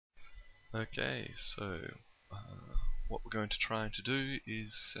Okay, so what we're going to try to do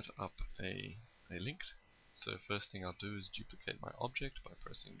is set up a link. So first thing I'll do is duplicate my object by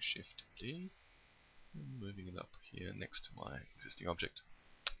pressing Shift D and moving it up here next to my existing object.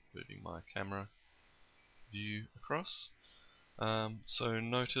 Moving my camera view across. So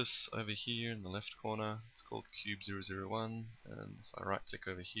notice over here in the left corner it's called Cube001, and if I right click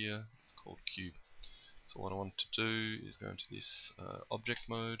over here it's called Cube. So what I want to do is go into this object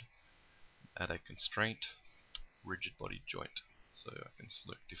mode, add a constraint, rigid body joint. So I can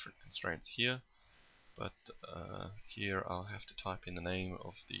select different constraints here, but here I'll have to type in the name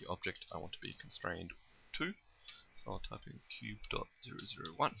of the object I want to be constrained to. So I'll type in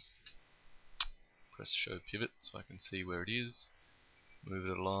cube.001. Press show pivot so I can see where it is. Move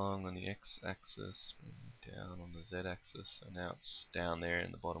it along on the x-axis, down on the z-axis, so now it's down there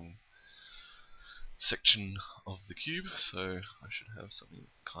in the bottom section of the cube, so I should have something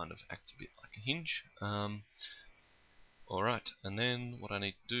that kind of acts a bit like a hinge. Alright, and then what I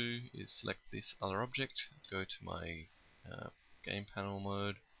need to do is select this other object, go to my game panel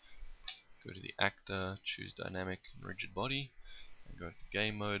mode, go to the actor, choose dynamic and rigid body, and go to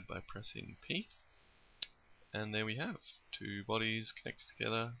game mode by pressing P. And there we have two bodies connected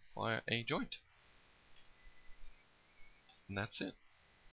together via a joint. And that's it.